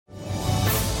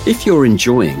If you're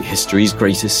enjoying history's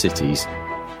greatest cities,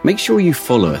 make sure you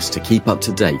follow us to keep up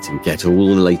to date and get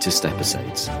all the latest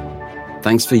episodes.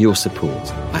 Thanks for your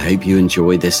support. I hope you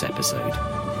enjoy this episode.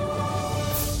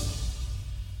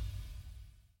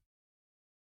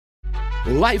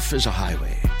 Life is a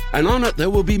highway, and on it there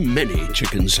will be many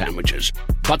chicken sandwiches.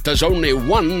 But there's only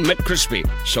one McCrispy.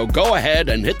 So go ahead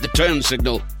and hit the turn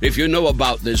signal if you know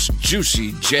about this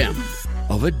juicy gem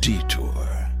of a detour.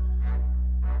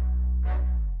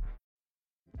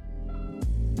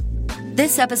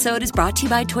 This episode is brought to you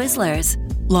by Twizzlers.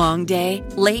 Long day,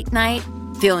 late night,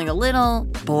 feeling a little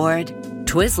bored?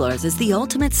 Twizzlers is the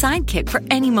ultimate sidekick for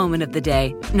any moment of the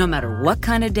day, no matter what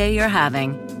kind of day you're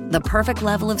having. The perfect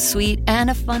level of sweet and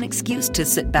a fun excuse to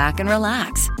sit back and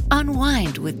relax.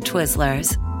 Unwind with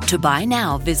Twizzlers. To buy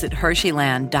now, visit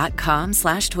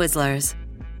Hersheyland.com/Twizzlers.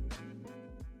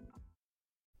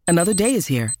 Another day is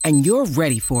here, and you're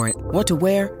ready for it. What to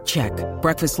wear? Check.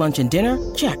 Breakfast, lunch, and dinner?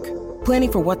 Check.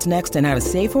 Planning for what's next and how to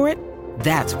save for it?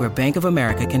 That's where Bank of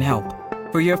America can help.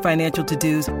 For your financial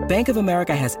to-dos, Bank of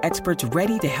America has experts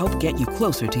ready to help get you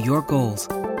closer to your goals.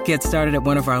 Get started at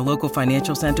one of our local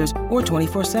financial centers or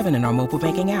 24/7 in our mobile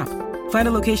banking app. Find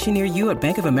a location near you at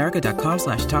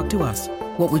bankofamerica.com/talktous.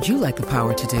 What would you like the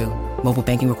power to do? Mobile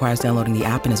banking requires downloading the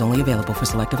app and is only available for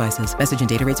select devices. Message and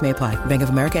data rates may apply. Bank of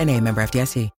America N.A., member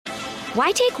FDIC.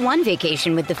 Why take one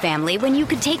vacation with the family when you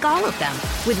could take all of them?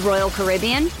 With Royal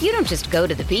Caribbean, you don't just go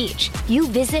to the beach. You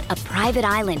visit a private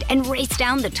island and race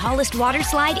down the tallest water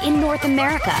slide in North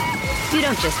America. You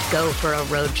don't just go for a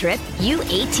road trip. You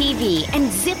ATV and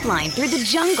zip line through the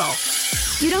jungle.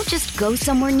 You don't just go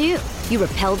somewhere new. You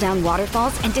rappel down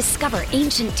waterfalls and discover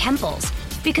ancient temples.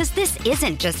 Because this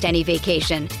isn't just any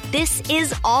vacation. This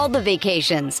is all the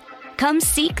vacations. Come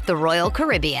seek the Royal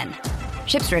Caribbean.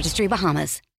 Ships Registry,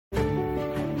 Bahamas.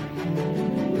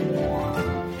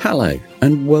 Hello,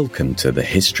 and welcome to the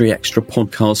History Extra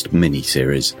podcast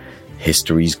mini-series,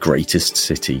 History's Greatest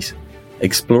Cities,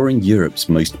 exploring Europe's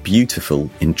most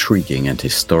beautiful, intriguing and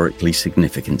historically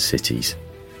significant cities.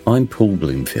 I'm Paul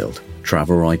Bloomfield,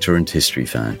 travel writer and history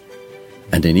fan,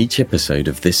 and in each episode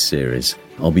of this series,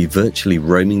 I'll be virtually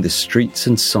roaming the streets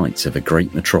and sights of a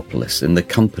great metropolis in the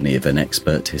company of an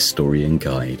expert historian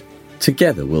guide.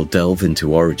 Together we'll delve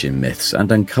into origin myths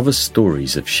and uncover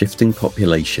stories of shifting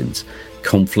populations,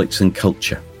 conflicts and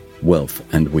culture, wealth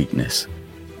and weakness.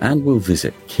 And we'll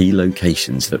visit key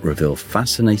locations that reveal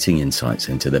fascinating insights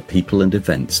into the people and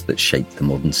events that shape the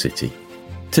modern city.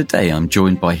 Today I'm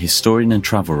joined by historian and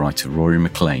travel writer Rory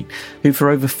McLean, who for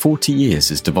over 40 years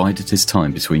has divided his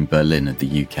time between Berlin and the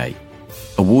UK.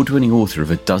 Award-winning author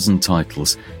of a dozen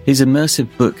titles, his immersive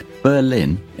book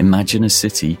Berlin, Imagine a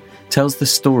City, tells the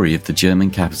story of the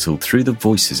German capital through the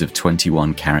voices of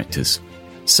 21 characters.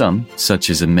 Some, such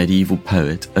as a medieval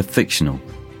poet, are fictional,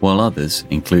 while others,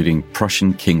 including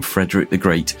Prussian King Frederick the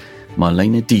Great,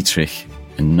 Marlene Dietrich,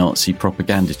 and Nazi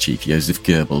propaganda chief Joseph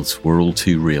Goebbels, were all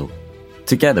too real.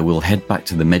 Together we'll head back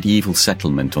to the medieval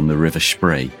settlement on the River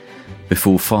Spree,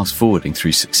 before fast-forwarding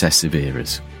through successive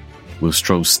eras. We'll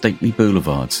stroll stately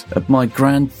boulevards, admire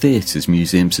grand theatres,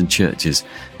 museums and churches,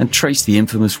 and trace the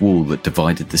infamous wall that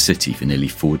divided the city for nearly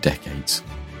 4 decades.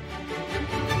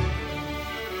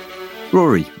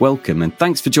 Rory, welcome, and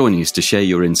thanks for joining us to share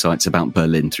your insights about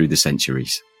Berlin through the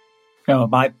centuries. Oh,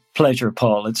 my pleasure,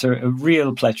 Paul. It's a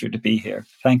real pleasure to be here.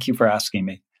 Thank you for asking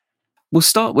me. We'll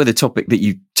start with a topic that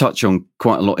you touch on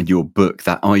quite a lot in your book,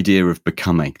 that idea of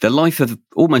becoming. The life of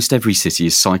almost every city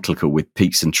is cyclical, with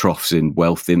peaks and troughs in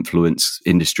wealth, influence,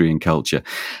 industry and culture.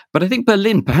 But I think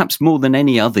Berlin, perhaps more than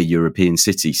any other European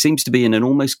city, seems to be in an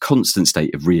almost constant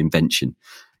state of reinvention,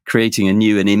 creating an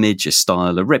image, a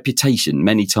style, a reputation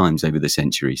many times over the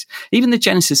centuries. Even the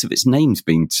genesis of its name's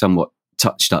been somewhat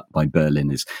touched up by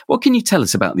Berliners. What can you tell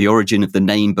us about the origin of the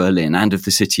name Berlin and of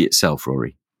the city itself,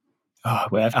 Rory? Oh,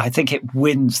 well, I think it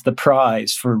wins the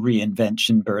prize for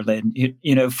reinvention, Berlin.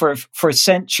 For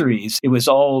centuries, it was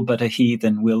all but a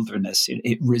heathen wilderness.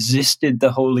 It resisted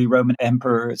the Holy Roman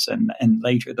emperors and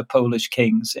later the Polish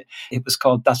kings. It was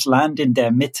called Das Land in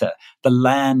der Mitte, the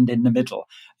land in the middle,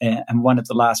 and one of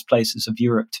the last places of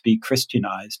Europe to be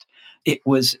Christianized. It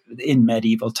was, in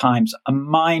medieval times, a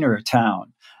minor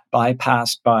town,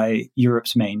 bypassed by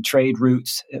Europe's main trade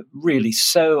routes, really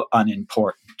so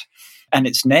unimportant. And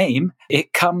its name,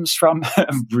 it comes from,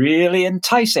 really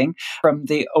enticing, from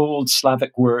the old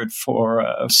Slavic word for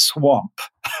swamp.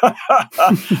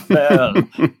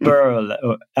 Berl.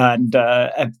 And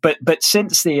but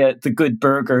since the good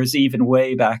burghers, even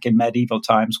way back in medieval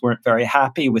times, weren't very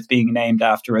happy with being named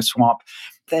after a swamp,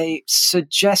 they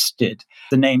suggested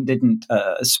the name didn't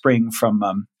spring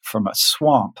from from a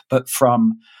swamp, but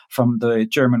from the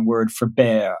German word for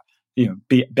bear.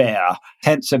 Bear.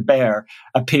 Hence a bear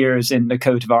appears in the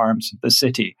coat of arms of the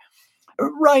city.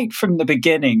 Right from the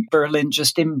beginning, Berlin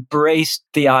just embraced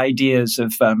the ideas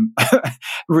of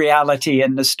reality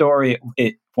and the story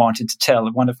it wanted to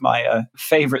tell. One of my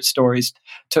favorite stories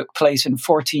took place in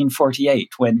 1448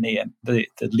 when the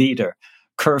leader,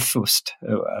 Kurfürst,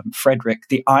 Frederick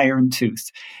the Iron Tooth,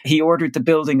 he ordered the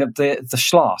building of the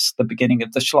Schloss, the beginning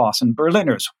of the Schloss. And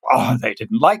Berliners, they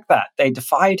didn't like that. They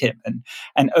defied him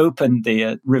and opened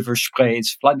the River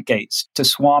Spree's floodgates to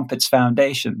swamp its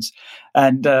foundations.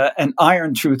 And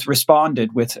Iron Tooth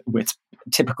responded with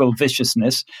typical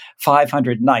viciousness.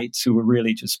 500 knights who were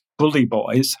really just bully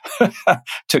boys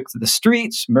took to the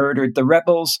streets, murdered the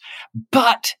rebels.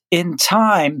 But in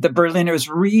time, the Berliners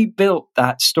rebuilt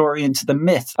that story into the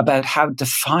myth about how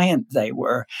defiant they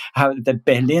were, how the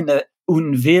Berliner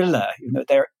Unwille,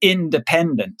 their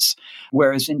independence.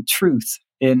 Whereas in truth,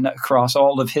 across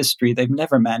all of history, they've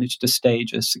never managed to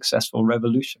stage a successful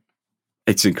revolution.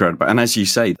 It's incredible. And as you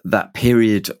say, that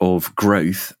period of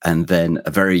growth and then a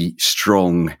very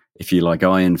strong, if you like,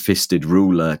 iron-fisted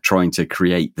ruler trying to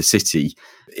create the city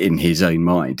in his own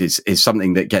mind is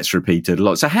something that gets repeated a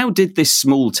lot. So how did this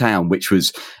small town, which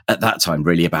was at that time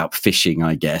really about fishing,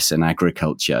 I guess, and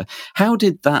agriculture, how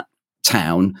did that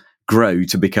town grow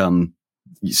to become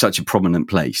such a prominent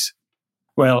place?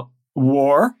 Well,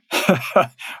 war,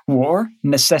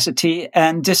 necessity,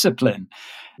 and discipline.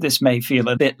 This may feel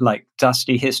a bit like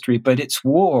dusty history, but it's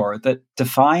war that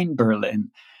defined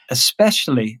Berlin,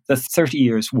 especially the 30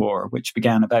 Years' War, which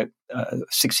began about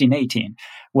 1618,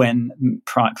 when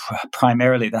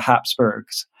primarily the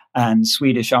Habsburgs and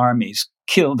Swedish armies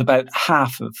killed about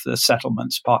half of the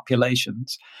settlement's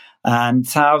populations. And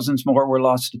thousands more were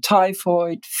lost to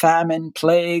typhoid, famine,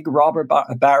 plague, robber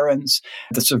barons.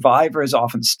 The survivors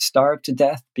often starved to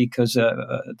death because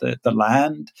the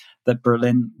land that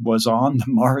Berlin was on, the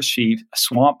marshy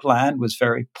swampland, was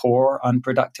very poor,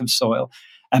 unproductive soil.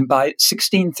 And by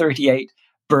 1638,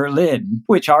 Berlin,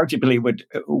 which arguably would,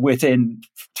 within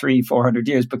 300-400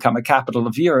 years, become a capital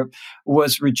of Europe,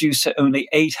 was reduced to only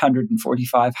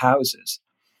 845 houses.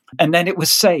 And then it was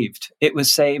saved. It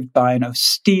was saved by an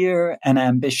austere and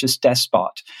ambitious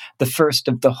despot, the first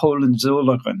of the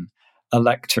Hohenzollern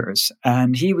electors.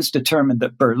 And he was determined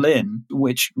that Berlin,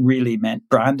 which really meant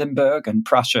Brandenburg and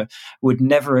Prussia, would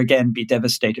never again be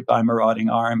devastated by marauding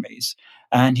armies.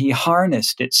 And he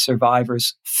harnessed its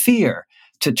survivors' fear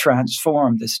to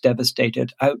transform this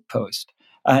devastated outpost.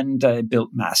 And built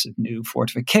massive new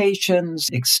fortifications,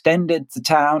 extended the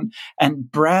town,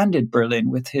 and branded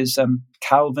Berlin with his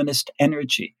Calvinist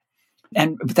energy.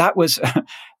 And that was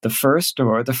the first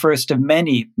of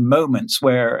many moments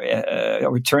where,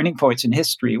 or turning points in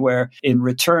history, where in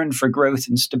return for growth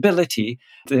and stability,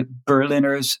 the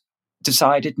Berliners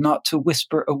decided not to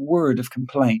whisper a word of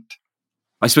complaint.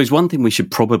 I suppose one thing we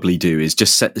should probably do is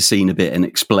just set the scene a bit and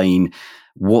explain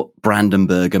what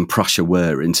Brandenburg and Prussia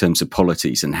were in terms of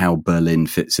polities and how Berlin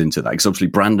fits into that. Because obviously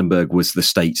Brandenburg was the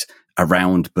state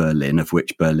around Berlin, of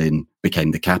which Berlin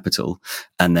became the capital.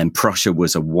 And then Prussia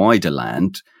was a wider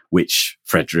land, which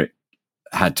Frederick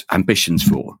had ambitions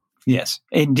for. Yes,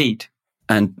 indeed.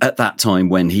 And at that time,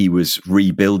 when he was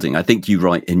rebuilding, I think you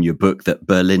write in your book that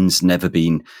Berlin's never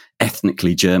been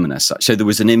ethnically German as such. So there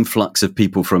was an influx of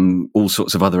people from all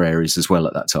sorts of other areas as well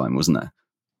at that time, wasn't there?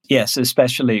 Yes,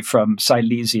 especially from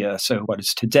Silesia, so what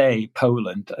is today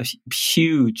Poland.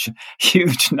 Huge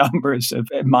numbers of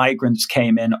migrants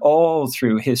came in all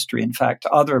through history. In fact,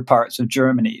 other parts of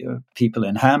Germany, people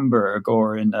in Hamburg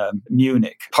or in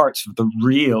Munich, parts of the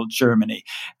real Germany,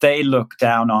 they look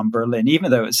down on Berlin,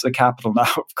 even though it's the capital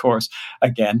now, of course.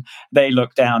 Again, they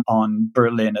look down on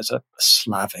Berlin as a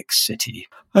Slavic city.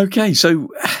 Okay, so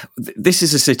this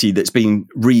is a city that's been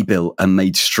rebuilt and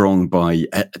made strong by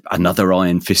another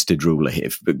iron-fisted ruler here.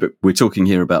 But we're talking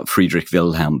here about Friedrich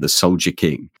Wilhelm, the Soldier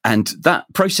King. And that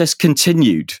process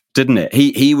continued, didn't it?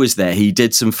 He was there, he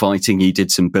did some fighting, he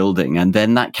did some building, and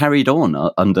then that carried on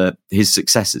under his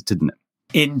successors, didn't it?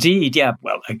 Indeed, yeah.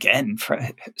 Well, again,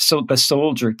 so the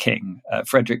Soldier King,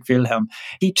 Friedrich Wilhelm,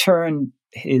 he turned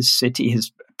his city,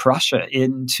 his Prussia,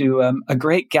 into a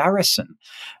great garrison.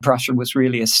 Prussia was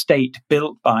really a state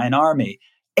built by an army.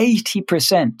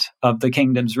 80% of the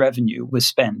kingdom's revenue was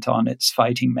spent on its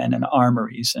fighting men and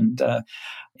armories. And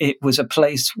it was a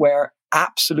place where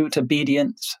absolute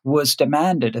obedience was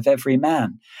demanded of every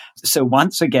man. So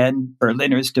once again,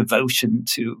 Berliners' devotion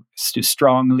to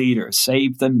strong leaders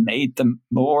saved them, made them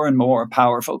more and more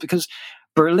powerful, because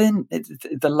Berlin,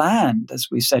 the land, as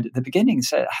we said at the beginning,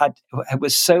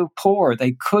 was so poor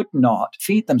they could not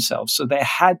feed themselves. So they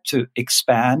had to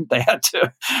expand. They had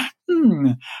to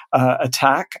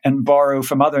attack and borrow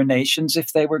from other nations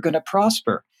if they were going to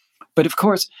prosper. But of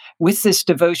course, with this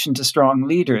devotion to strong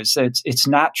leaders, it's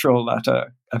natural that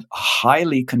a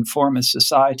highly conformist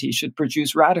society should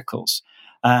produce radicals.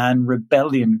 And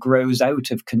rebellion grows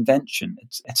out of convention.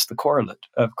 It's the correlate,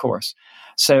 of course.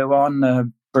 So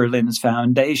on Berlin's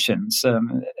foundations,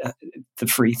 the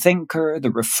free thinker,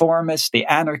 the reformist, the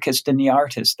anarchist, and the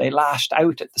artist, they lashed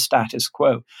out at the status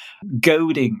quo,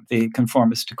 goading the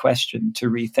conformists to question, to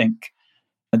rethink,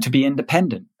 and to be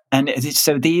independent. And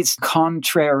so these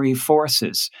contrary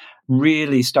forces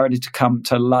really started to come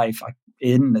to life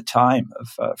in the time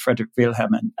of Frederick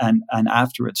Wilhelm and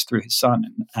afterwards through his son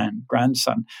and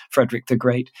grandson, Frederick the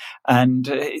Great. And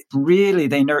really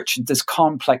they nurtured this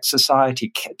complex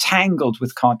society, tangled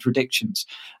with contradictions,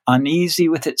 uneasy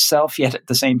with itself, yet at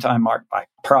the same time marked by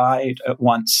pride, at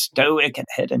once stoic and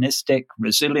hedonistic,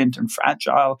 resilient and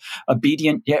fragile,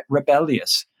 obedient yet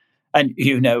rebellious. And,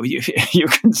 you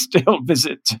can still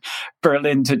visit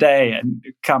Berlin today and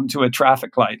come to a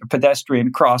traffic light, a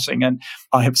pedestrian crossing. And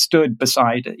I have stood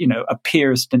beside, a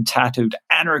pierced and tattooed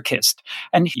anarchist.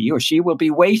 And he or she will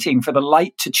be waiting for the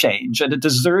light to change at a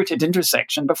deserted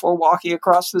intersection before walking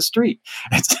across the street.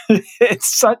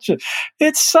 It's such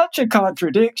a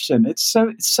contradiction. It's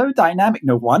so dynamic.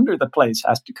 No wonder the place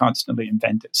has to constantly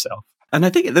invent itself. And I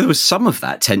think there was some of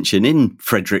that tension in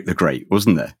Frederick the Great,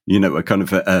 wasn't there? A kind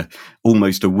of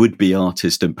almost a would-be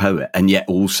artist and poet, and yet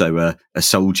also a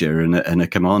soldier and a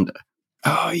commander.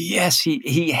 Oh, yes,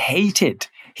 he hated.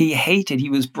 He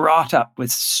was brought up with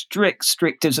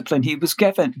strict discipline. He was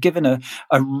given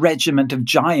a regiment of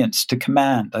giants to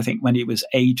command, I think, when he was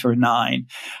 8 or 9.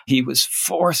 He was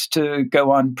forced to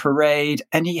go on parade,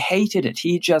 and he hated it.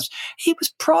 He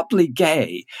was probably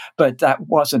gay, but that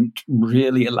wasn't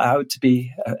really allowed to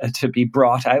be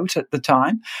brought out at the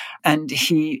time. And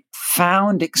he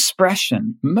found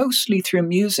expression mostly through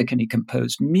music, and he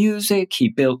composed music. He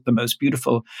built the most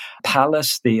beautiful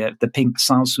palace, the Pink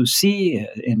Sans Souci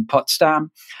in Potsdam.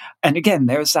 And again,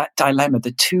 there's that dilemma,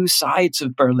 the two sides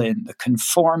of Berlin, the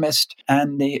conformist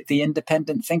and the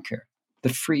independent thinker, the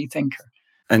free thinker.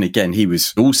 And again, he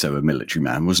was also a military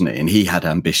man, wasn't he? And he had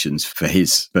ambitions for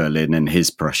his Berlin and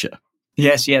his Prussia.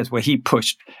 Yes. Well, he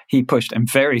pushed and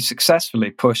very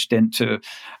successfully pushed into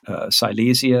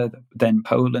Silesia. Then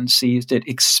Poland seized it,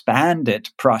 expanded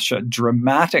Prussia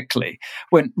dramatically.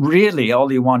 When really all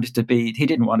he wanted to be, he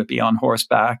didn't want to be on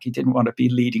horseback. He didn't want to be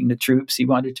leading the troops. He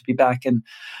wanted to be back in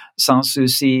Sans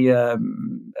Souci,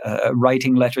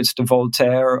 writing letters to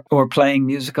Voltaire or playing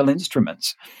musical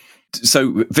instruments.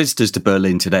 So visitors to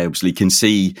Berlin today obviously can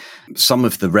see some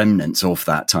of the remnants of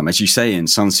that time, as you say, in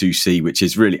Sans Souci, which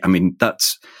is really,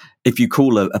 that's, if you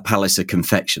call a palace a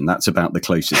confection, that's about the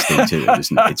closest thing to it,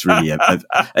 isn't it? It's really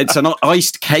it's an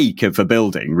iced cake of a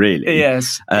building, really.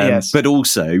 Yes, yes. But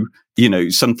also,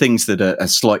 some things that are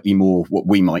slightly more what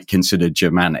we might consider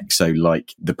Germanic, so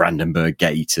like the Brandenburg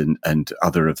Gate and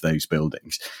other of those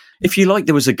buildings. If you like,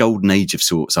 there was a golden age of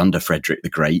sorts under Frederick the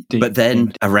Great, but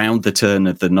then around the turn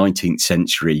of the 19th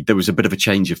century, there was a bit of a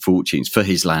change of fortunes for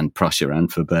his land, Prussia,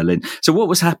 and for Berlin. So what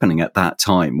was happening at that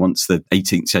time once the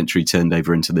 18th century turned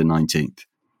over into the 19th?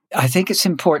 I think it's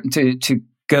important to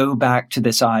go back to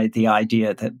the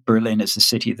idea that Berlin is a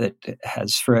city that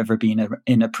has forever been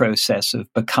in a process of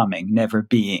becoming, never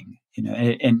being,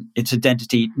 and its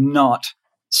identity not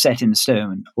set in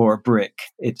stone or brick.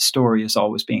 Its story is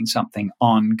always being something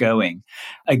ongoing.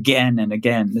 Again and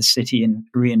again, the city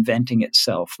reinventing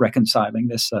itself, reconciling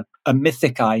this a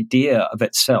mythic idea of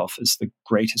itself as the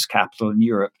greatest capital in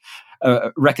Europe,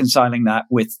 reconciling that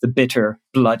with the bitter,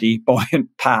 bloody, buoyant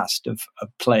past of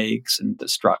plagues and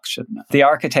destruction. The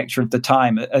architecture of the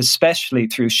time, especially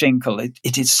through Schinkel,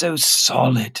 it is so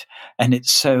solid and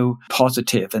it's so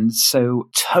positive and so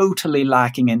totally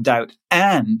lacking in doubt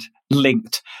and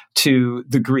linked to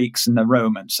the Greeks and the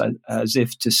Romans, as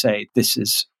if to say, this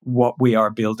is what we are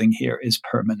building here is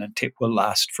permanent. It will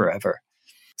last forever.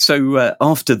 So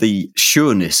after the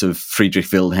sureness of Friedrich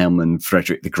Wilhelm and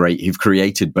Frederick the Great, who've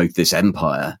created both this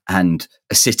empire and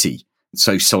a city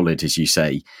so solid, as you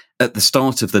say, at the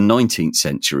start of the 19th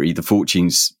century, the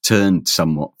fortunes turned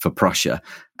somewhat for Prussia,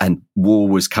 and war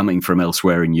was coming from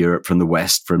elsewhere in Europe, from the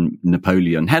West, from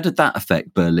Napoleon. How did that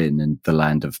affect Berlin and the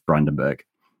land of Brandenburg?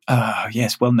 Oh,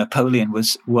 yes. Well, Napoleon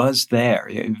was there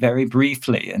very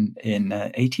briefly. In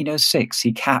 1806,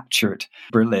 he captured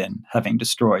Berlin, having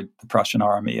destroyed the Prussian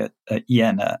army at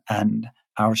Jena and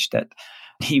Auerstedt.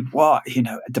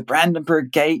 At the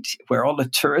Brandenburg Gate, where all the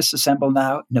tourists assemble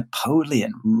now,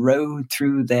 Napoleon rode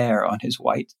through there on his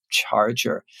white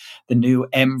charger, the new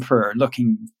emperor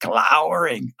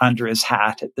glowering under his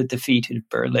hat at the defeated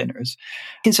Berliners.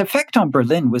 His effect on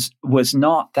Berlin was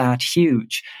not that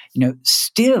huge.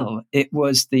 Still, it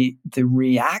was the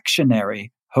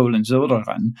reactionary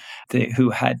Hohenzollern who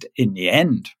had, in the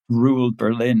end, ruled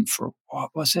Berlin for,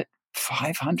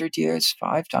 500 years,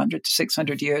 500 to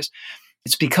 600 years.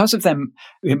 It's because of them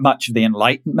much of the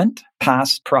Enlightenment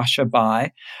passed Prussia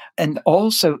by. And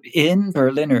also in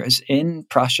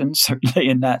Prussians, certainly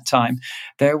in that time,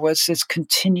 there was this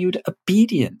continued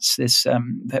obedience,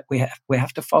 that we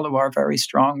have to follow our very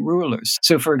strong rulers.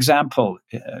 So, for example,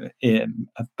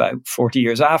 about 40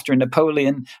 years after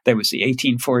Napoleon, there was the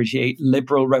 1848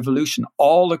 liberal revolution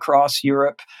all across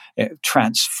Europe,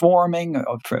 transforming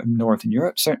from Northern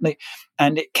Europe, certainly.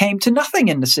 And it came to nothing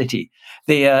in the city.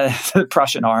 The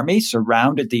Prussian army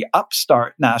surrounded the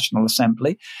upstart National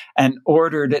Assembly and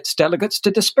ordered its delegates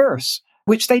to disperse,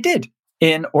 which they did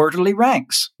in orderly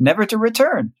ranks, never to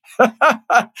return.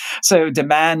 So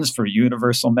demands for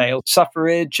universal male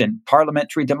suffrage and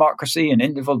parliamentary democracy and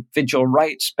individual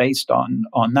rights based on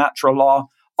natural law,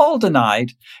 all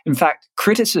denied. In fact,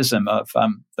 criticism of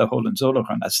the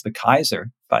Hohenzollern as the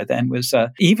Kaiser by then was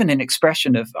even an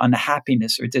expression of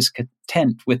unhappiness or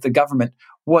discontent with the government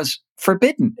was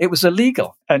forbidden. It was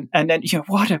illegal. And then,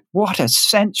 what a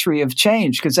century of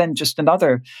change. Because then just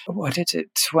another,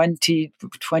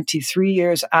 23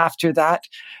 years after that,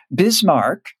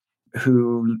 Bismarck,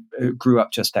 who grew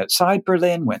up just outside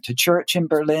Berlin, went to church in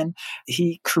Berlin,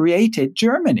 he created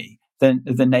Germany,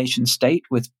 the nation state,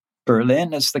 with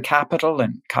Berlin as the capital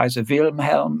and Kaiser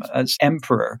Wilhelm as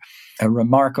emperor. A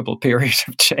remarkable period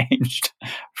of change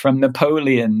from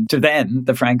Napoleon to then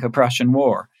the Franco-Prussian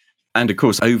War. And of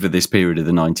course, over this period of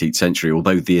the 19th century,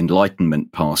 although the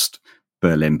Enlightenment passed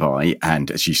Berlin by, and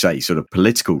as you say, sort of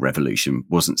political revolution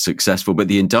wasn't successful, but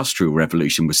the Industrial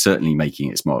Revolution was certainly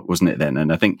making its mark, wasn't it then?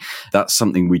 And I think that's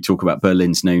something we talk about.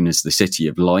 Berlin's known as the city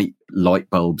of light. Light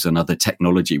bulbs and other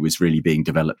technology was really being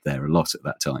developed there a lot at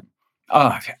that time.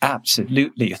 Oh,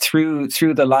 absolutely. Through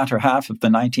the latter half of the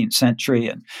 19th century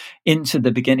and into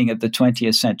the beginning of the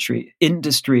 20th century,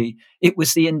 industry, it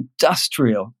was the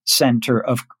industrial center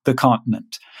of the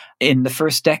continent. In the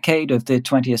first decade of the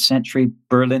 20th century,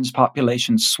 Berlin's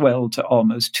population swelled to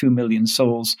almost 2 million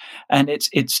souls, and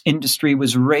its industry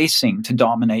was racing to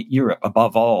dominate Europe,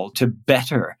 above all, to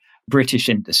better British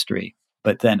industry.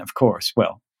 But then, of course,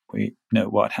 we know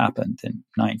what happened in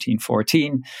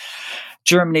 1914.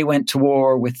 Germany went to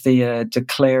war with the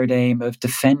declared aim of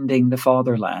defending the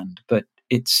fatherland. But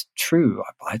I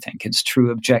think its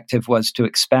true objective was to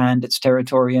expand its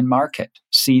territory and market,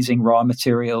 seizing raw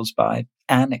materials by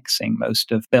annexing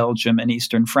most of Belgium and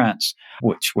eastern France,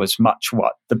 which was much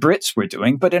what the Brits were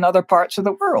doing, but in other parts of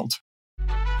the world.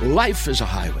 Life is a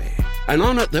highway, and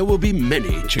on it there will be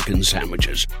many chicken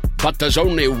sandwiches. But there's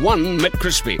only one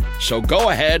McCrispy. So go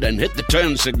ahead and hit the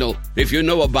turn signal if you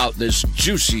know about this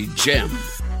juicy gem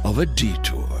of a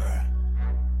detour.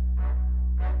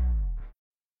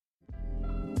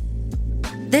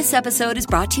 This episode is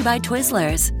brought to you by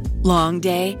Twizzlers. Long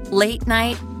day, late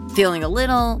night, feeling a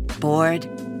little bored?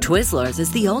 Twizzlers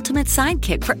is the ultimate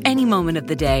sidekick for any moment of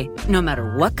the day, no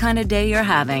matter what kind of day you're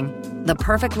having. The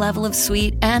perfect level of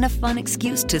sweet and a fun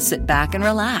excuse to sit back and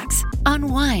relax.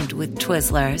 Unwind with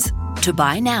Twizzlers. To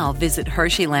buy now, visit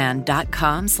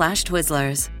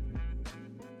Hersheyland.com/Twizzlers.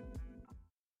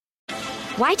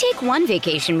 Why take one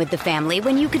vacation with the family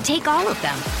when you could take all of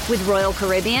them? With Royal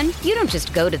Caribbean, you don't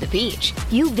just go to the beach.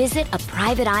 You visit a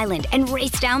private island and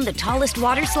race down the tallest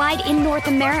water slide in North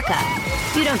America.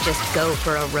 You don't just go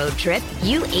for a road trip.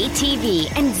 You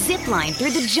ATV and zip line through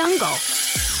the jungle.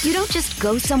 You don't just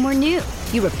go somewhere new.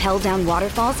 You rappel down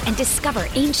waterfalls and discover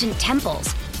ancient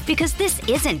temples. Because this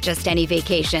isn't just any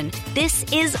vacation. This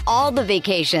is all the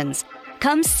vacations.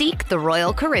 Come seek the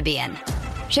Royal Caribbean.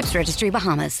 Ships Registry,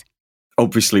 Bahamas.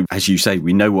 Obviously, as you say,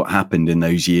 we know what happened in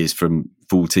those years from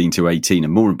 14 to 18,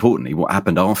 and more importantly, what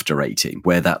happened after 18,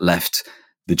 where that left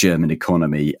the German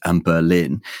economy and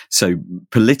Berlin. So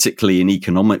politically and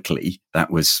economically, that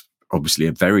was obviously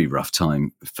a very rough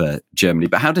time for Germany.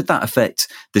 But how did that affect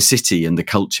the city and the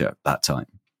culture at that time?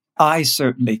 I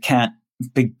certainly can't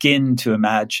begin to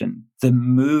imagine the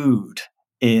mood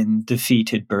in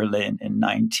defeated Berlin in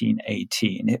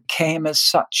 1918. It came as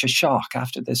such a shock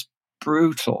after this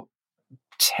brutal,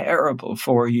 terrible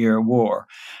 4-year war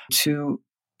to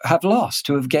have lost,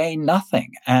 to have gained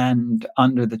nothing, and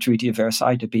under the Treaty of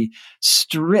Versailles to be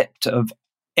stripped of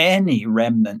any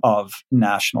remnant of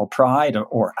national pride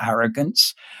or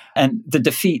arrogance. And the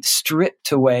defeat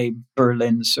stripped away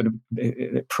Berlin's sort of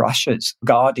Prussia's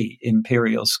gaudy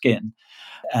imperial skin.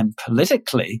 And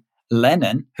politically,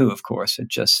 Lenin, who of course had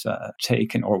just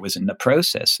taken or was in the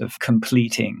process of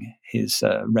completing his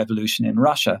revolution in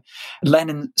Russia,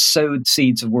 Lenin sowed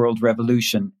seeds of world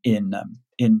revolution in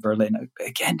Berlin.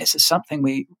 Again, this is something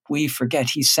we forget.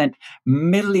 He sent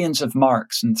millions of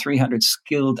marks and 300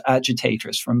 skilled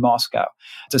agitators from Moscow,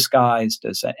 disguised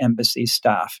as embassy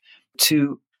staff,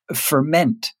 to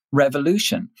ferment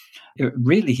revolution.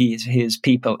 Really, his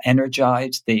people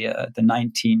energized the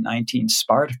 1919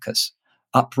 Spartacus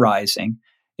uprising,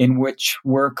 in which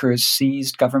workers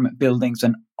seized government buildings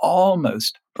and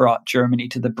almost brought Germany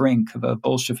to the brink of a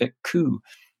Bolshevik coup.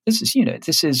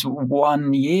 This is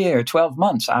 1 year, 12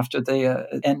 months after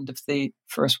the end of the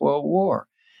First World War.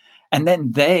 And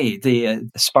then the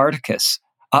Spartacus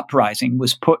uprising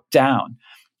was put down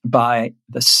by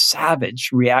the savage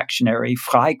reactionary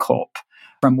Freikorps,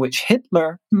 from which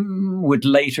Hitler would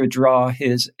later draw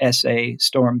his SA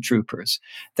stormtroopers.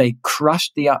 They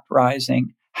crushed the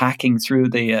uprising, hacking through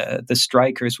the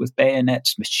strikers with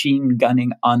bayonets, machine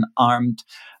gunning unarmed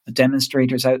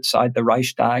demonstrators outside the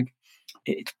Reichstag.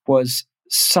 It was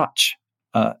such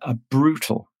a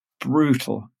brutal,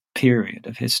 brutal period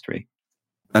of history.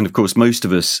 And of course, most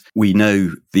of us, we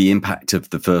know the impact of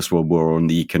the First World War on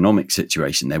the economic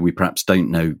situation there. We perhaps don't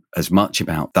know as much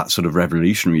about that sort of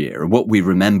revolutionary era. What we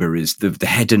remember is the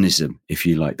hedonism, if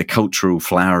you like, the cultural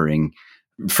flowering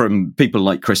from people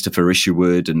like Christopher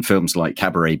Isherwood and films like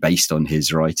Cabaret based on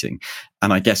his writing.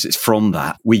 And I guess it's from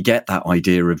that we get that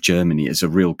idea of Germany as a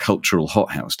real cultural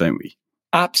hothouse, don't we?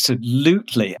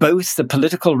 Absolutely. Both the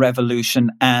political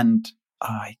revolution and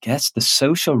I guess the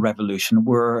social revolution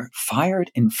were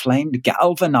fired, inflamed,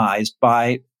 galvanized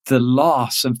by the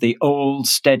loss of the old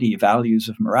steady values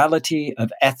of morality,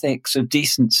 of ethics, of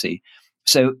decency.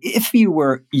 So if you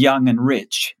were young and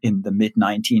rich in the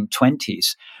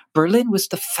mid-1920s, Berlin was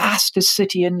the fastest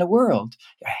city in the world.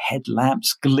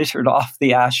 Headlamps glittered off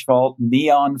the asphalt,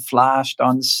 neon flashed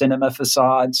on cinema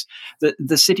facades.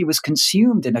 The city was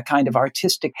consumed in a kind of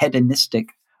artistic, hedonistic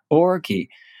orgy.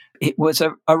 It was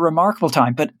a remarkable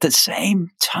time, but at the same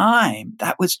time,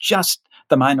 that was just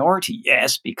the minority.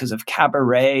 Yes, because of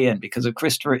Cabaret and because of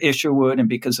Christopher Isherwood and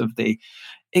because of the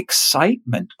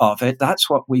excitement of it. That's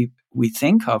what we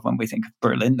think of when we think of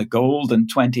Berlin, the golden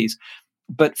 20s.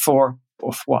 But for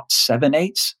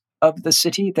 7/8 of the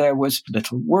city, there was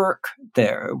little work.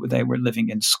 They were living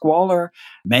in squalor.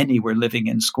 Many were living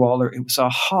in squalor. It was a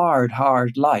hard,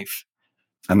 hard life.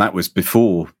 And that was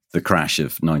before the crash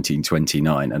of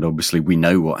 1929. And obviously we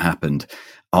know what happened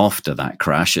after that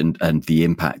crash and the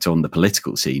impact on the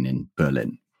political scene in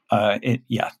Berlin. The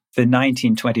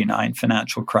 1929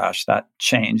 financial crash, that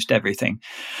changed everything.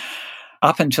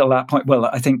 Up until that point, well,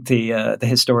 I think the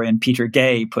historian Peter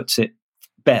Gay puts it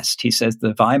best. He says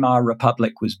the Weimar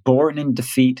Republic was born in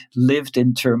defeat, lived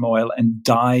in turmoil, and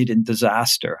died in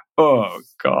disaster. Oh,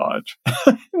 God.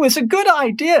 It was a good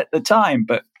idea at the time,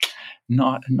 but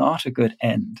not a good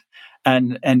end.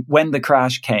 And when the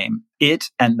crash came, it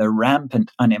and the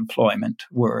rampant unemployment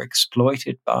were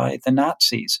exploited by the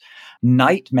Nazis.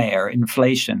 Nightmare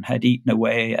inflation had eaten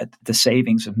away at the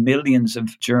savings of millions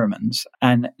of Germans.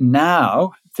 And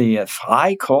now the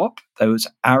Freikorps, those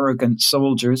arrogant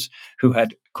soldiers who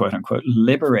had, quote unquote,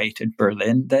 liberated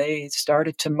Berlin, they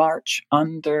started to march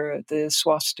under the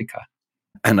swastika.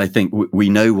 And I think we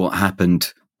know what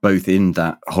happened both in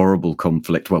that horrible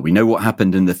conflict. Well, we know what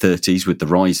happened in the 30s with the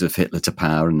rise of Hitler to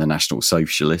power and the National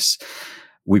Socialists.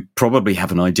 We probably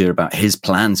have an idea about his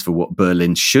plans for what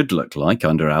Berlin should look like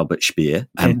under Albert Speer.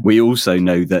 And we also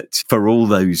know that for all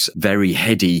those very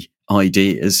heady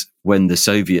ideas, when the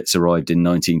Soviets arrived in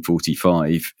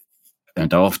 1945,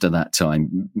 and after that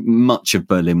time, much of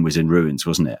Berlin was in ruins,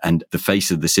 wasn't it? And the face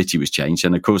of the city was changed.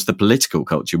 And of course, the political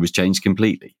culture was changed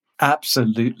completely.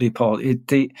 Absolutely, Paul.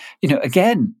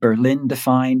 Again, Berlin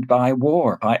defined by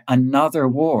war, by another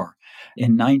war.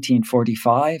 In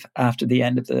 1945, after the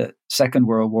end of the Second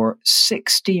World War,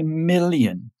 60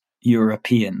 million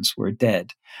Europeans were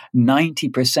dead.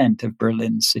 90% of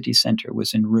Berlin's city center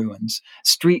was in ruins.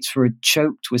 Streets were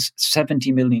choked with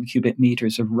 70 million cubic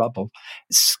meters of rubble.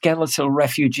 Skeletal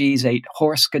refugees ate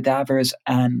horse cadavers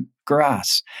and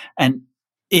grass. And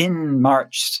in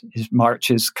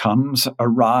marches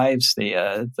arrives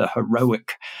the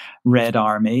heroic Red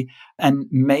Army and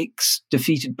makes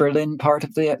defeated Berlin part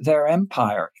of their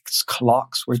empire. Its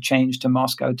clocks were changed to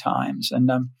Moscow times,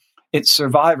 and its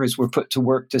survivors were put to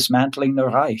work dismantling the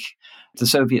Reich. The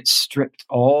Soviets stripped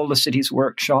all the city's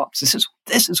workshops.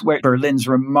 This is where Berlin's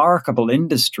remarkable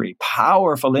industry,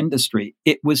 powerful industry,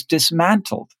 it was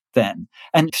dismantled then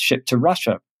and shipped to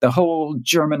Russia. The whole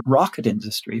German rocket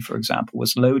industry, for example,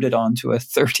 was loaded onto a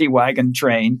 30-wagon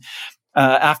train,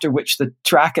 after which the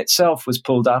track itself was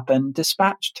pulled up and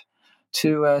dispatched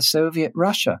to Soviet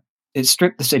Russia. It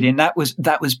stripped the city, and that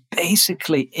was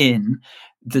basically in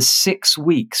the 6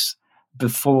 weeks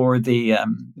before the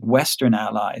Western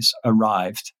Allies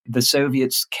arrived. The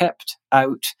Soviets kept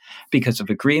out, because of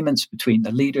agreements between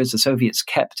the leaders, the Soviets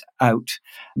kept out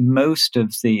most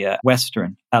of the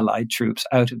Western Allied troops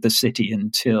out of the city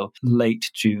until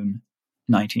late June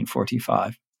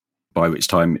 1945. By which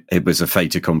time it was a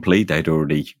fait accompli. They'd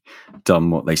already done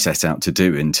what they set out to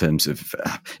do in terms of,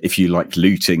 if you like,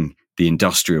 looting the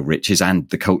industrial riches and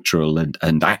the cultural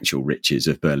and actual riches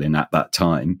of Berlin at that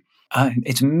time.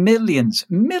 It's millions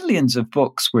of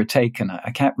books were taken.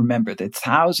 I can't remember, the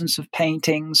thousands of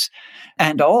paintings,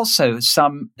 and also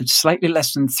some slightly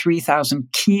less than 3,000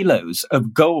 kilos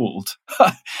of gold,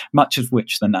 much of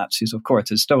which the Nazis, of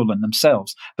course, had stolen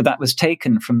themselves. But that was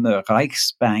taken from the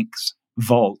Reichsbank's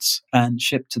vaults and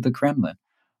shipped to the Kremlin.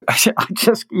 I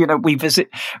just,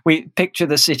 we picture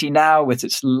the city now with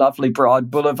its lovely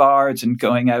broad boulevards and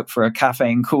going out for a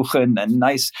cafe and kuchen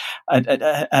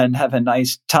and have a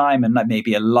nice time and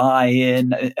maybe a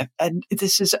lie-in. And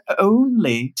this is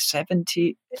only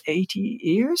 70, 80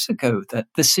 years ago that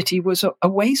the city was a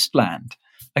wasteland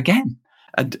again.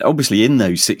 And obviously in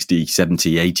those 60,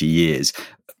 70, 80 years,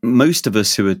 most of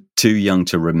us who are too young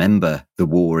to remember the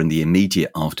war and the immediate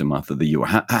aftermath of the war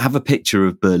have a picture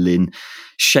of Berlin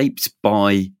shaped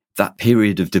by that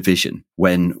period of division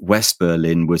when West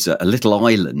Berlin was a little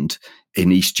island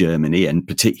in East Germany and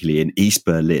particularly in East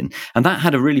Berlin. And that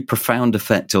had a really profound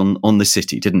effect on the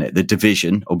city, didn't it? The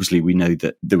division, obviously we know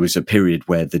that there was a period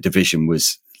where the division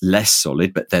was less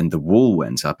solid, but then the wall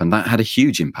went up and that had a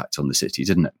huge impact on the city,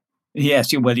 didn't it?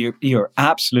 Yes, you're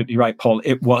absolutely right, Paul.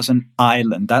 It was an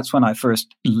island. That's when I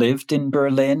first lived in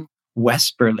Berlin.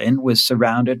 West Berlin was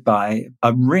surrounded by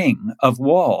a ring of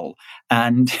wall,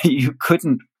 and you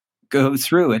couldn't go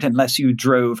through it unless you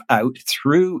drove out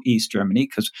through East Germany,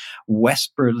 because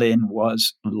West Berlin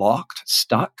was locked,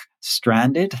 stuck,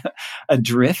 stranded,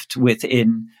 adrift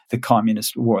within the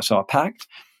Communist Warsaw Pact.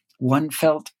 One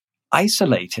felt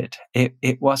isolated.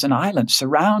 It was an island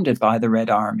surrounded by the Red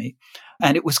Army.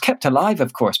 And it was kept alive,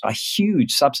 of course, by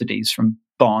huge subsidies from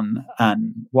Bonn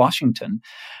and Washington.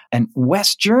 And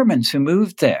West Germans who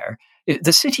moved there,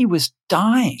 the city was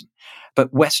dying,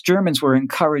 but West Germans were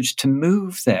encouraged to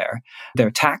move there.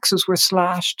 Their taxes were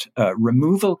slashed,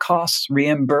 removal costs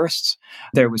reimbursed.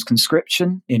 There was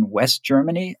conscription in West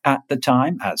Germany at the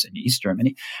time, as in East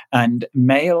Germany, and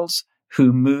males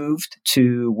who moved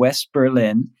to West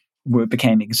Berlin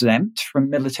became exempt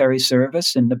from military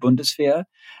service in the Bundeswehr.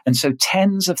 And so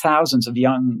tens of thousands of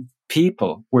young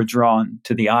people were drawn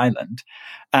to the island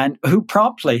and who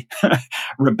promptly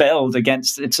rebelled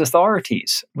against its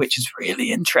authorities, which is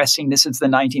really interesting. This is the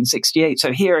 1968.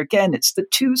 So here again, it's the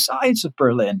two sides of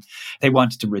Berlin. They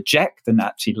wanted to reject the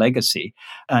Nazi legacy,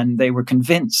 and they were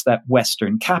convinced that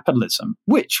Western capitalism,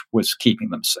 which was keeping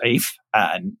them safe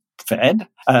and fed,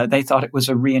 they thought it was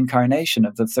a reincarnation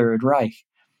of the Third Reich.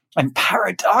 And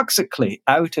paradoxically,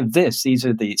 out of this, these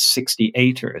are the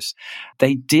 68ers,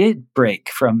 they did break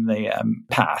from the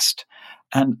past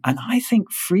and I think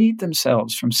freed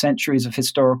themselves from centuries of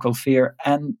historical fear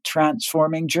and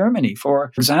transforming Germany.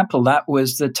 For example, that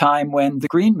was the time when the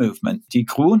Green Movement, Die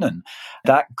Grünen,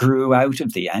 that grew out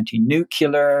of the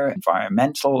anti-nuclear,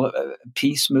 environmental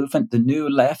peace movement, the New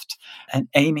Left, and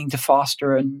aiming to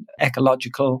foster an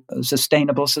ecological,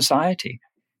 sustainable society.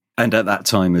 And at that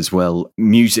time as well,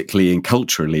 musically and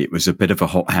culturally, it was a bit of a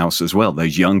hothouse as well.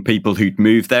 Those young people who'd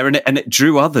moved there, and it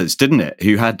drew others, didn't it?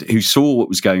 Who saw what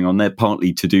was going on there,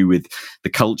 partly to do with the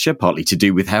culture, partly to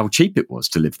do with how cheap it was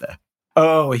to live there.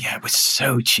 Oh, yeah, it was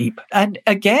so cheap. And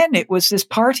again, it was this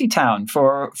party town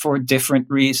for different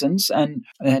reasons. And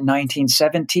in the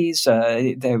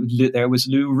 1970s, there was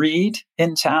Lou Reed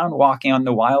in town walking on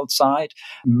the wild side.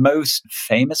 Most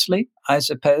famously, I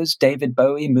suppose, David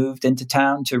Bowie moved into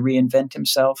town to reinvent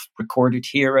himself, recorded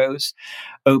Heroes,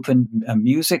 opened a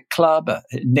music club.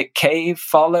 Nick Cave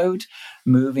followed,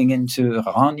 moving into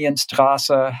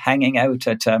Oranienstrasse, hanging out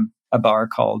at a bar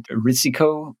called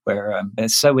Risiko, where they're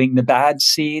sowing the bad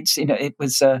seeds. It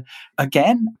was,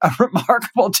 again, a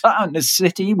remarkable town, a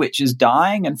city which is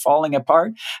dying and falling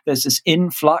apart. There's this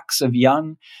influx of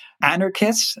young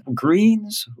anarchists,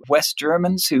 Greens, West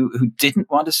Germans who didn't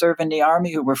want to serve in the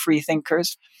army, who were free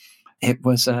thinkers. it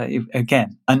was,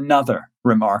 again, another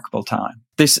remarkable time.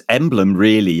 This emblem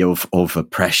really of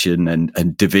oppression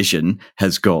and division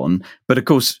has gone. But of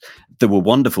course, there were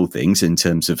wonderful things in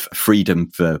terms of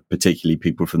freedom for particularly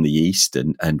people from the East,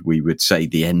 and we would say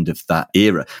the end of that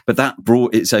era. But that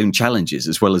brought its own challenges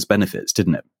as well as benefits,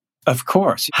 didn't it? Of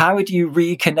course. How do you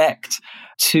reconnect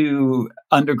to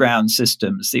underground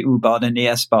systems, the U-Bahn and the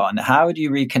S-Bahn? How do you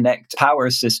reconnect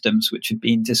power systems which had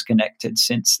been disconnected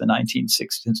since the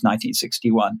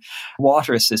 1961,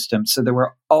 water systems? So there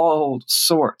were all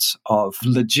sorts of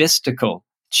logistical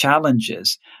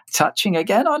challenges touching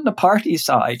again on the party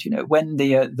side. When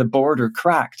the border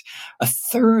cracked, a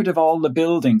third of all the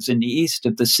buildings in the east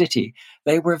of the city,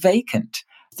 they were vacant.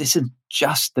 This is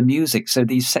just the music. So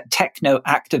these techno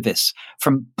activists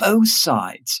from both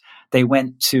sides, they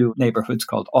went to neighborhoods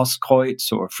called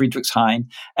Ostkreuz or Friedrichshain,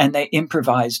 and they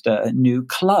improvised new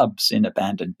clubs in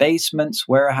abandoned basements,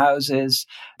 warehouses,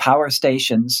 power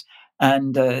stations,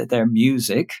 and their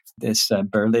music, this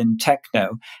Berlin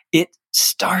techno, it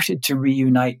started to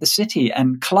reunite the city.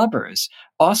 And clubbers,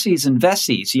 Aussies and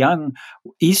Westies, young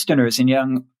Easterners and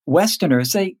young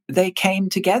Westerners, they came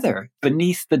together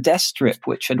beneath the death strip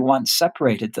which had once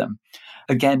separated them.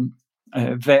 Again,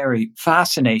 a very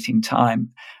fascinating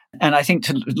time. And I think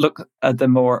to look at the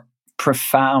more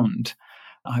profound,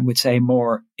 I would say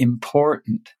more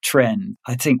important trend,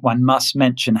 I think one must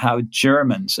mention how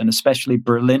Germans, and especially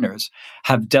Berliners,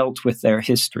 have dealt with their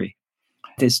history.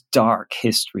 This dark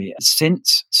history,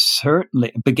 since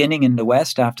certainly beginning in the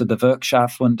West after the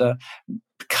Wirtschaftswunder,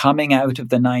 coming out of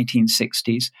the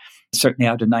 1960s, certainly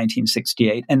out of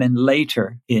 1968, and then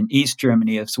later in East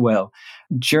Germany as well.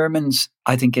 Germans,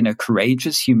 I think in a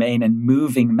courageous, humane, and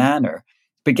moving manner,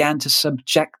 began to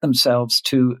subject themselves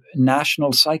to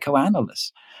national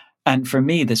psychoanalysts. And for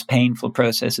me, this painful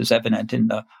process is evident in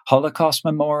the Holocaust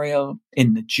Memorial,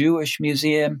 in the Jewish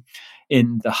Museum,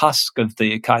 in the husk of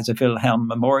the Kaiser Wilhelm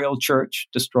Memorial Church,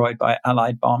 destroyed by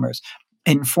Allied bombers,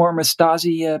 in former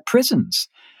Stasi prisons.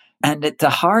 And at the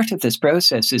heart of this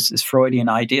process is this Freudian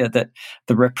idea that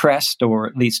the repressed, or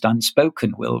at least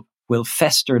unspoken, will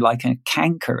fester like a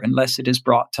canker unless it is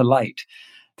brought to light.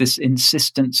 This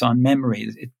insistence on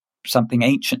memory, something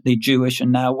anciently Jewish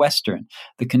and now Western,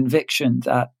 the conviction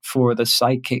that for the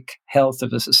psychic health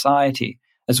of a society,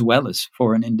 as well as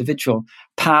for an individual,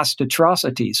 past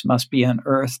atrocities must be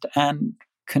unearthed and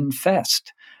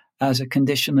confessed as a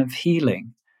condition of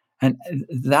healing. And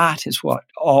that is what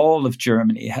all of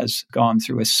Germany has gone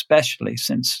through, especially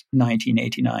since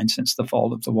 1989, since the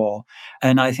fall of the wall.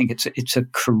 And I think it's a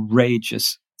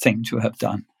courageous thing to have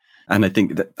done. And I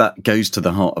think that goes to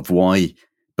the heart of why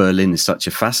Berlin is such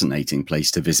a fascinating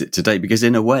place to visit today, because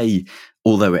in a way,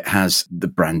 although it has the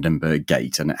Brandenburg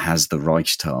Gate and it has the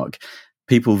Reichstag,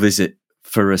 people visit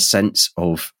for a sense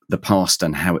of the past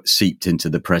and how it seeped into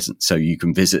the present. So you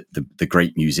can visit the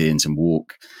great museums and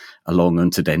walk along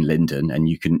Unter den Linden, and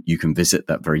you can visit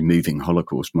that very moving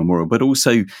Holocaust memorial, but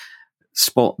also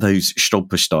spot those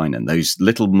Stolpersteine, those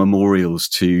little memorials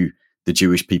to the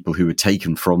Jewish people who were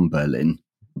taken from Berlin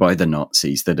by the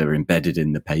Nazis that are embedded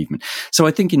in the pavement. So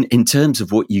I think in terms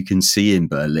of what you can see in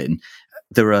Berlin,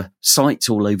 there are sites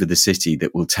all over the city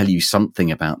that will tell you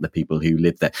something about the people who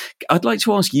live there. I'd like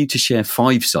to ask you to share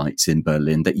 5 sites in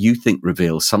Berlin that you think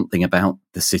reveal something about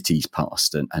the city's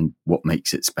past and what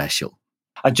makes it special.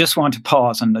 I just want to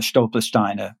pause on the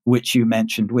Stolpersteine, which you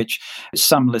mentioned, which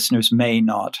some listeners may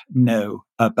not know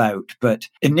about. But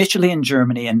initially in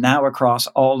Germany and now across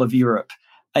all of Europe,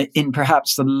 in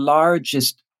perhaps the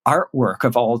largest artwork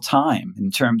of all time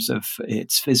in terms of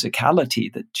its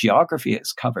physicality that geography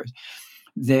has covered,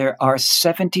 there are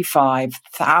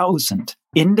 75,000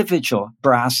 individual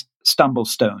brass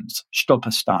stumblestones,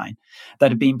 Stolpersteine,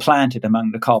 that have been planted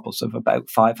among the cobbles of about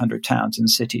 500 towns and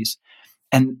cities.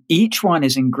 And each one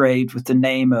is engraved with the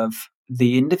name of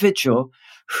the individual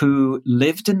who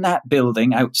lived in that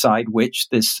building outside which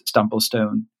this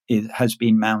stumblestone has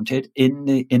been mounted in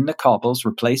the cobbles,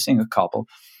 replacing a cobble,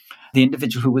 the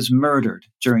individual who was murdered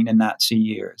during the Nazi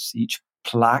years. Each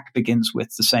plaque begins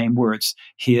with the same words,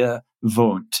 hier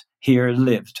wohnt, here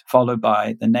lived, followed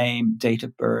by the name, date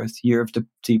of birth, year of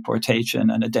deportation,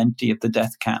 and identity of the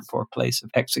death camp or place of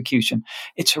execution.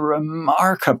 It's a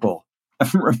remarkable,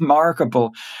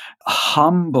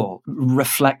 humble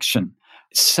reflection.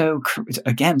 So,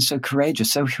 again, so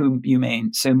courageous, so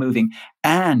humane, so moving.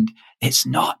 And it's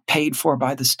not paid for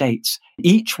by the states.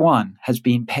 Each one has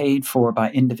been paid for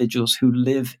by individuals who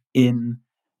live in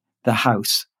the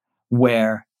house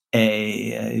where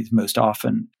most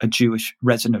often a Jewish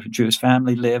resident of a Jewish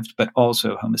family lived, but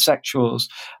also homosexuals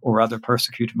or other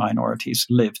persecuted minorities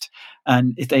lived.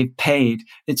 And if they paid,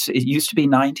 it used to be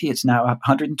 90, it's now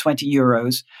 120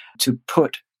 euros to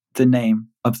put the name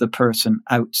of the person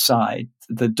outside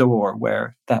the door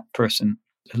where that person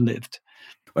lived.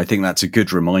 I think that's a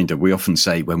good reminder. We often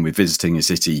say when we're visiting a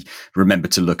city, remember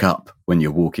to look up when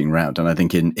you're walking around. And I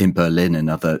think in Berlin and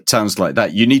other towns like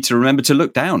that, you need to remember to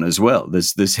look down as well.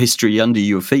 There's history under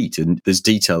your feet and there's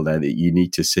detail there that you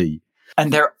need to see.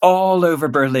 And they're all over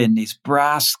Berlin, these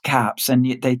brass caps,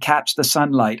 and they catch the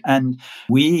sunlight. And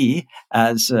we,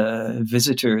 as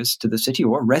visitors to the city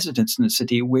or residents in the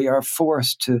city, we are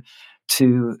forced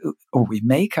or we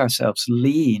make ourselves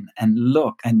lean and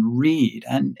look and read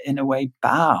and in a way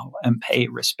bow and pay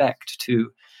respect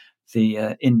to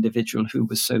the individual who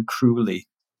was so cruelly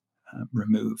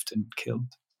removed and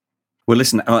killed. Well,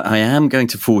 listen, I am going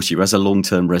to force you as a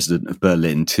long-term resident of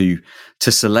Berlin to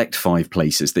select 5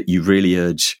 places that you really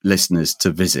urge listeners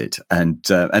to visit and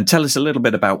tell us a little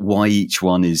bit about why each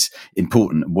one is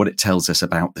important and what it tells us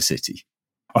about the city.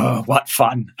 Oh, what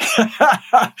fun.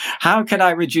 How can I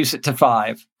reduce it to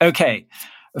 5? Okay.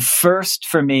 First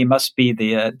for me must be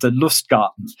the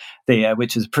Lustgarten,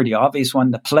 which is a pretty obvious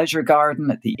one, the pleasure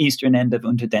garden at the eastern end of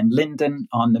Unter den Linden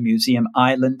on the Museum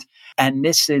Island. And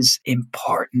this is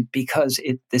important because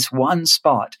this one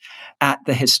spot at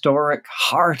the historic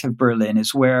heart of Berlin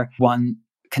is where one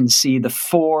can see the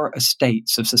 4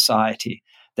 estates of society.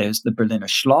 There's the Berliner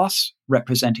Schloss,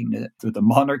 representing the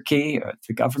monarchy or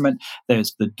the government.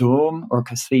 There's the Dom, or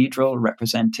cathedral,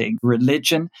 representing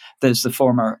religion. There's the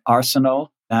former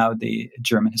Arsenal, now the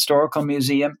German Historical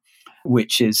Museum,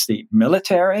 which is the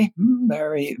military,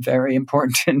 very, very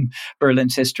important in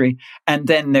Berlin's history. And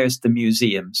then there's the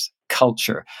museums,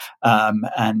 culture.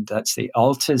 And that's the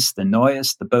Altes, the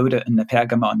Neues, the Bode, and the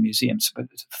Pergamon museums. But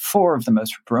 4 of the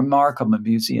most remarkable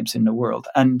museums in the world.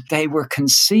 And they were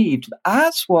conceived,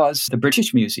 as was the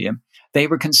British Museum, they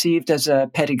were conceived as a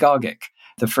pedagogic.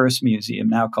 The first museum,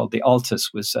 now called the Altes,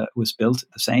 was built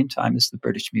at the same time as the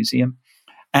British Museum.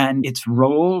 And its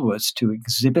role was to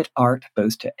exhibit art,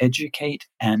 both to educate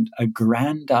and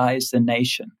aggrandize the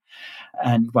nation.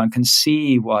 And one can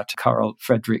see what Karl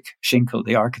Friedrich Schinkel,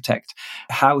 the architect,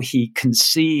 how he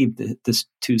conceived this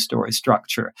 2-story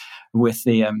structure with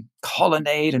the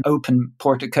colonnade and open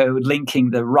portico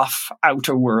linking the rough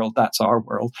outer world, that's our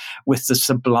world, with the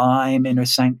sublime inner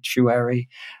sanctuary.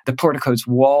 The portico's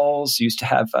walls used to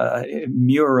have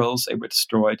murals, they were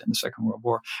destroyed in the Second World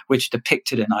War, which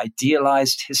depicted an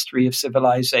idealized history of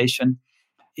civilization.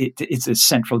 Its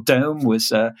central dome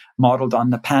was modeled on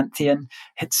the Pantheon.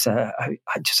 I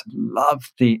just love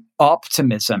the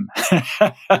optimism,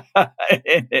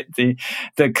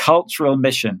 the cultural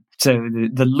mission. So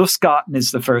the Lustgarten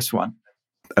is the first one.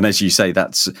 And as you say,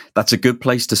 that's a good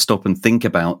place to stop and think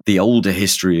about the older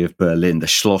history of Berlin, the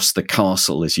Schloss, the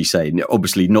castle, as you say.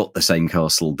 Obviously not the same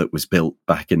castle that was built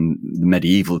back in the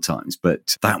medieval times,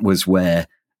 but that was where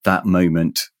that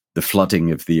moment, the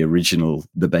flooding of the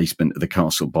basement of the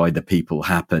castle by the people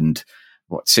happened,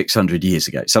 600 years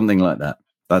ago, something like that.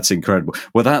 That's incredible.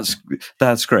 Well,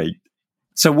 that's great.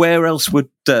 So where else would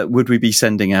we be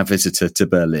sending our visitor to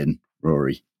Berlin,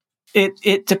 Rory?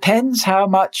 It depends how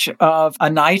much of a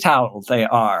night owl they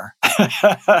are.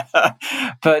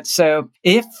 But so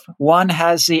if one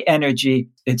has the energy,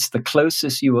 it's the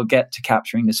closest you will get to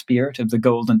capturing the spirit of the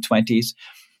golden 20s.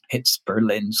 It's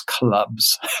Berlin's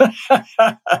clubs.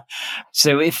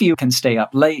 So if you can stay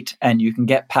up late and you can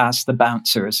get past the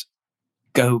bouncers,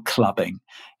 go clubbing.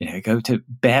 Go to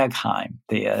Berghain,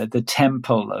 the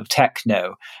temple of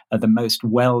techno, the most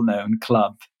well-known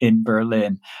club in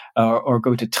Berlin, or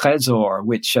go to Tresor,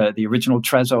 which the original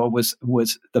Tresor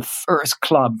was the first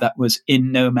club that was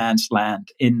in no man's land,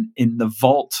 in the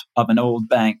vault of an old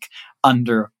bank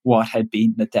under what had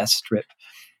been the death strip.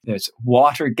 There's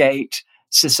Watergate,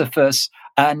 Sisyphus,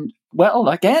 and well,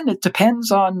 again, it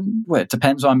depends on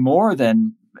more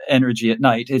than energy at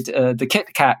night. The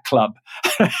Kit Kat Club,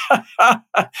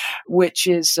 which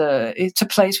is it's a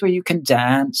place where you can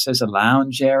dance. There's a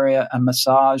lounge area, a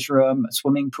massage room, a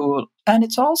swimming pool, and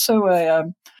it's also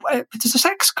it's a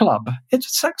sex club. It's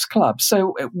a sex club.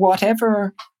 So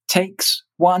whatever takes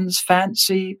one's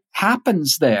fancy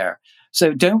happens there.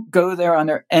 So don't go there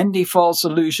under any false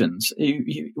illusions.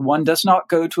 One does not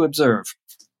go to observe.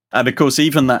 And of course,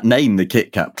 even that name, the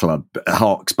Kit Kat Club,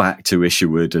 harks back to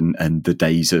Isherwood and the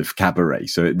days of cabaret.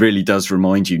 So it really does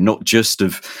remind you not just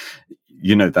of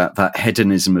that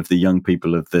hedonism of the young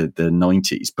people of the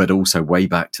 90s, but also way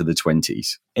back to the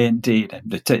 20s. Indeed.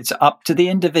 It's up to the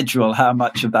individual how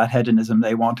much of that hedonism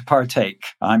they want to partake.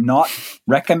 I'm not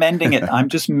recommending it. I'm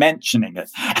just mentioning it.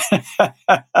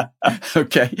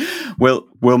 Okay. Well,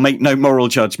 we'll make no moral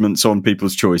judgments on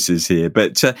people's choices here,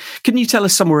 but can you tell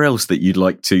us somewhere else that you'd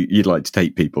like to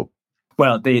take people?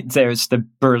 Well, there's the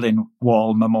Berlin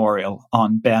Wall Memorial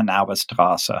on Bernauer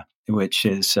Straße, which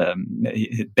is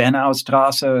Bernauer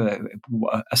Straße,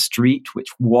 a street which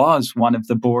was one of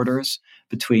the borders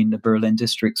between the Berlin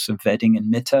districts of Wedding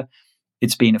and Mitte.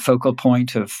 It's been a focal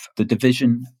point of the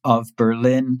division of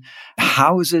Berlin.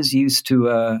 Houses used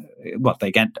to,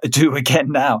 they do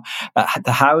again now.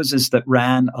 The houses that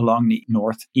ran along the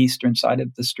northeastern side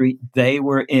of the street, they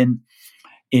were in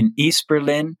East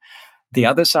Berlin. The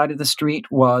other side of the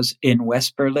street was in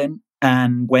West Berlin.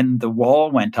 And when the wall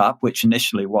went up, which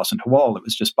initially wasn't a wall, it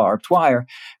was just barbed wire,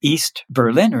 East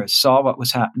Berliners saw what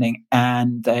was happening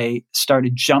and they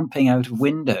started jumping out of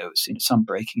windows, some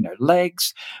breaking their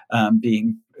legs,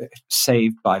 being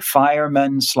saved by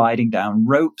firemen, sliding down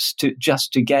ropes to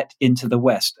get into the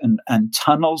West. And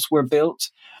tunnels were built.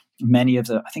 Many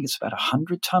of I think it's about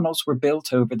 100 tunnels were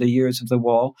built over the years of the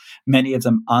wall, many of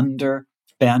them under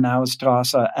Bernauer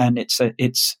Straße. And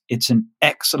it's an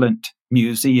excellent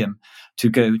museum to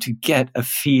go to get a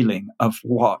feeling of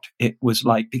what it was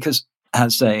like, because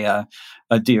as a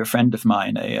dear friend of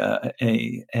mine,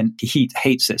 and he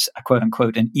hates this, quote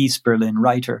unquote, an East Berlin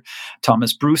writer,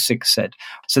 Thomas Brusik, said,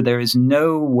 so there is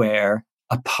nowhere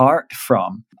apart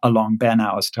from along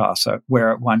Bernauer Straße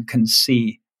where one can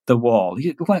see the wall.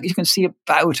 You can see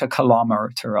about a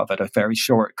kilometer of it, a very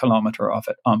short kilometer of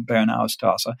it on Bernauer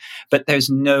Straße, but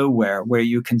there's nowhere where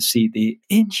you can see the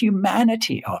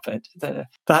inhumanity of it.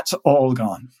 That's all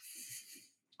gone.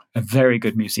 A very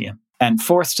good museum. And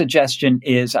fourth suggestion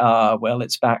is,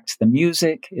 it's back to the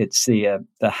music. It's the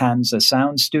Hansa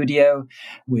Sound Studio,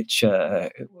 which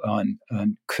on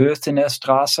Köthener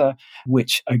Straße,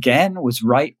 which again was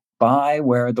right by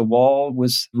where the wall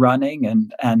was running,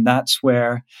 and that's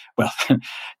where,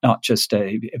 not just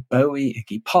Bowie,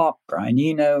 Iggy Pop, Brian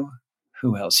Eno,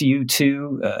 who else?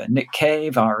 U2, Nick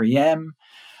Cave, R.E.M.,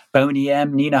 Boney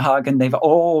M., Nina Hagen, they've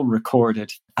all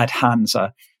recorded at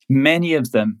Hansa. Many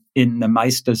of them in the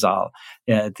Meistersaal,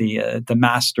 the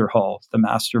master hall, the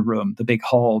master room, the big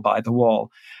hall by the wall,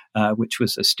 which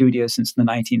was a studio since the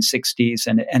 1960s,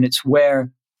 and it's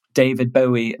where David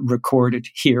Bowie recorded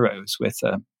Heroes with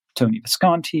Tony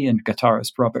Visconti and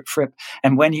guitarist Robert Fripp.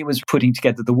 And when he was putting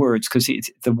together the words, because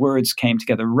the words came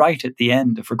together right at the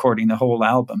end of recording the whole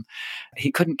album,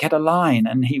 he couldn't get a line,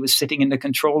 and he was sitting in the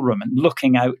control room and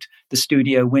looking out the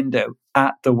studio window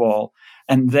at the wall.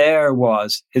 And there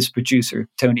was his producer,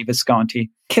 Tony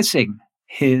Visconti, kissing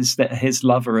his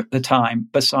lover at the time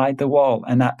beside the wall.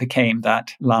 And that became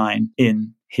that line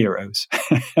in Heroes.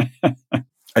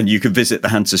 And you could visit the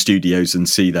Hansa Studios and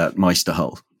see that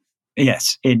Meisterhall.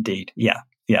 Yes, indeed. Yeah.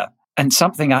 And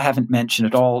something I haven't mentioned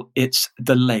at all, it's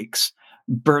the lakes.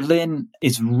 Berlin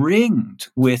is ringed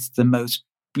with the most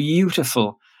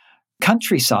beautiful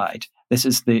countryside. This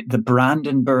is the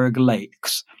Brandenburg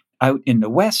Lakes. Out in the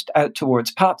west, out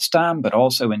towards Potsdam, but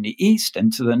also in the east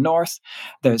and to the north,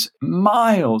 there's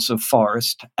miles of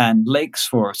forest and lakes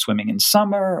for swimming in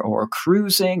summer or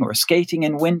cruising or skating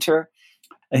in winter.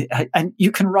 And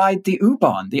you can ride the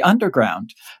U-Bahn, the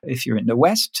underground, if you're in the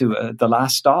west, to the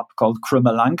last stop called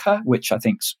Krummelanke, which I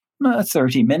think's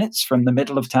 30 minutes from the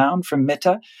middle of town, from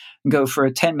Mitte, and go for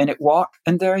a 10-minute walk,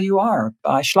 and there you are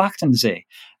by Schlachtensee.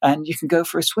 And you can go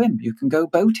for a swim, you can go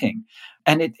boating.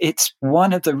 And it's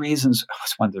one of the reasons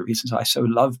I so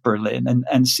love Berlin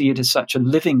and see it as such a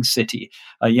living city,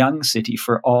 a young city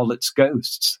for all its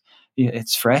ghosts.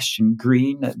 It's fresh and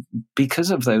green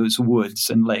because of those woods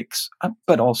and lakes,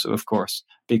 but also, of course,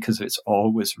 because it's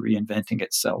always reinventing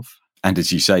itself. And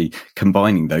as you say,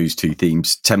 combining those two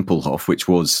themes, Tempelhof, which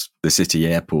was the city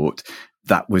airport,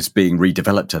 that was being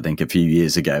redeveloped, I think, a few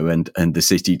years ago, and the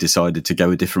city decided to go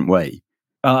a different way.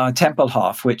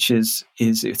 Tempelhof, which is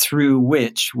through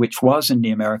which was in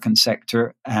the American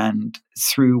sector, and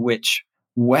through which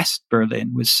West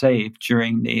Berlin was saved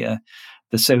during the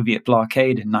Soviet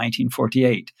blockade in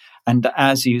 1948. And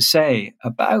as you say,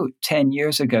 about 10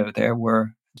 years ago, there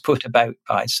were put about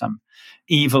by some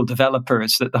evil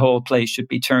developers that the whole place should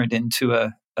be turned into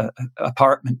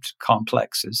apartment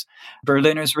complexes.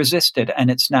 Berliners resisted, and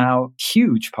it's now a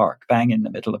huge park bang in the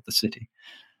middle of the city.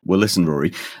 Well, listen,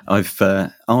 Rory, I've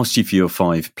asked you for your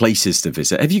 5 places to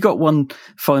visit. Have you got one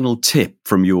final tip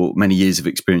from your many years of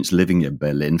experience living in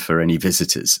Berlin for any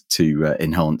visitors to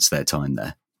enhance their time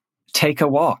there? Take a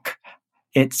walk.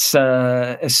 It's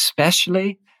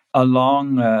especially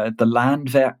along the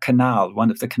Landwehr Canal, one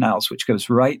of the canals which goes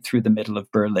right through the middle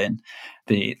of Berlin.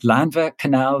 The Landwehr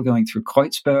Canal going through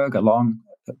Kreuzberg along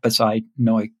beside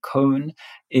Neukölln.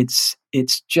 It's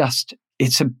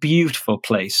a beautiful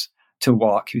place to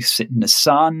walk. You sit in the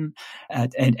sun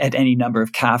at any number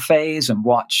of cafes and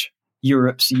watch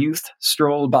Europe's youth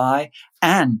stroll by.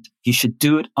 And you should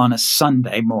do it on a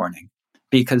Sunday morning,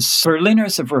 because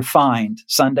Berliners have refined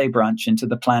Sunday brunch into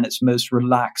the planet's most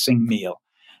relaxing meal.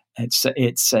 And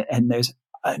there's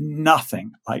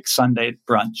nothing like Sunday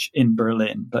brunch in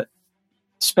Berlin, but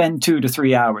spend 2 to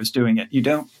 3 hours doing it.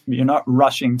 You're not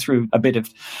rushing through a bit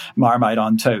of Marmite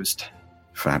on toast.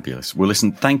 Fabulous. Well,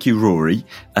 listen, thank you, Rory.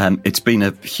 It's been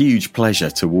a huge pleasure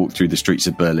to walk through the streets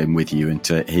of Berlin with you and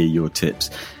to hear your tips.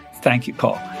 Thank you,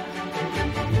 Paul.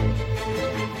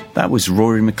 That was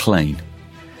Rory McLean.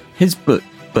 His book,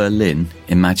 Berlin,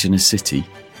 Imagine a City,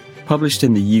 published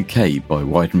in the UK by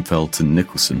Weidenfeld and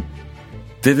Nicholson,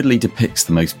 vividly depicts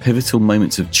the most pivotal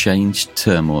moments of change,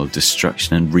 turmoil,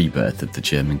 destruction and rebirth of the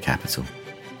German capital.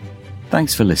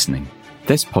 Thanks for listening.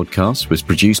 This podcast was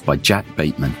produced by Jack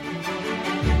Bateman.